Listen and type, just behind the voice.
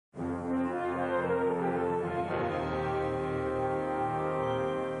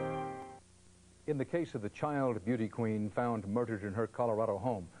In the case of the child beauty queen found murdered in her Colorado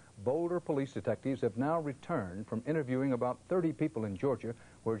home, Boulder police detectives have now returned from interviewing about 30 people in Georgia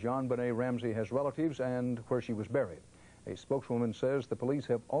where JonBenét Ramsey has relatives and where she was buried. A spokeswoman says the police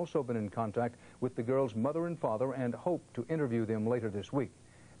have also been in contact with the girl's mother and father and hope to interview them later this week.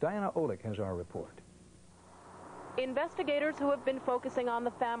 Diana Olick has our report. Investigators who have been focusing on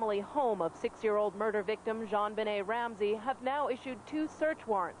the family home of 6-year-old murder victim JonBenét Ramsey have now issued 2 search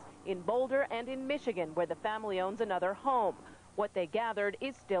warrants in Boulder and in Michigan, where the family owns another home. What they gathered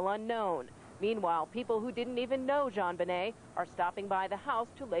is still unknown. Meanwhile, people who didn't even know JonBenét are stopping by the house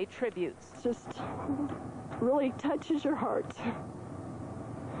to lay tributes. It just really touches your heart.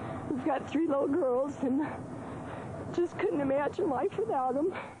 We've got 3 little girls and just couldn't imagine life without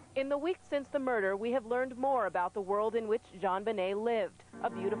them. In the weeks since the murder, we have learned more about the world in which JonBenét lived. A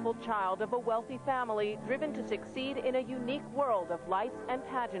beautiful child of a wealthy family, driven to succeed in a unique world of lights and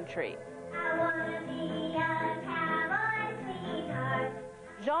pageantry. I wanna be a cowboy sweetheart.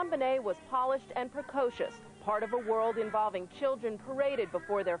 JonBenét was polished and precocious, part of a world involving children paraded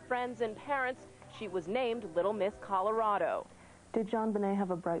before their friends and parents. She was named Little Miss Colorado. Did JonBenét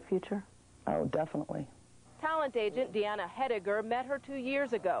have a bright future? Oh, definitely. Talent agent Deanna Hediger met her 2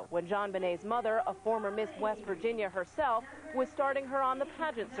 years ago when JonBenét's mother, a former Miss West Virginia herself, was starting her on the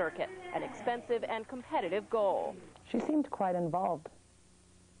pageant circuit, an expensive and competitive goal. She seemed quite involved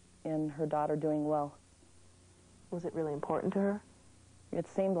in her daughter doing well. Was it really important to her? It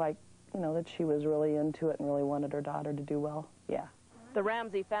seemed like, that she was really into it and really wanted her daughter to do well. Yeah. The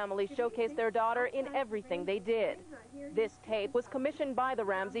Ramsey family showcased their daughter in everything they did. This tape was commissioned by the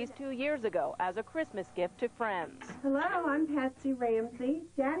Ramseys 2 years ago as a Christmas gift to friends. Hello, I'm Patsy Ramsey.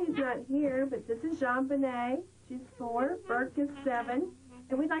 Daddy's not here, but this is JonBenét. She's 4, Burke is 7,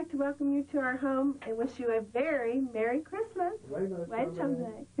 and we'd like to welcome you to our home and wish you a very Merry Christmas. Wait,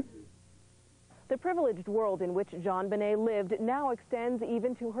 JonBenét. The privileged world in which JonBenét lived now extends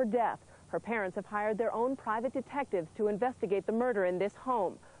even to her death. Her parents have hired their own private detectives to investigate the murder in this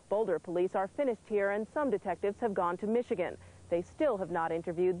home. Boulder police are finished here, and some detectives have gone to Michigan. They still have not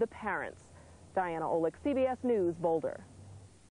interviewed the parents. Diana Olick, CBS News, Boulder.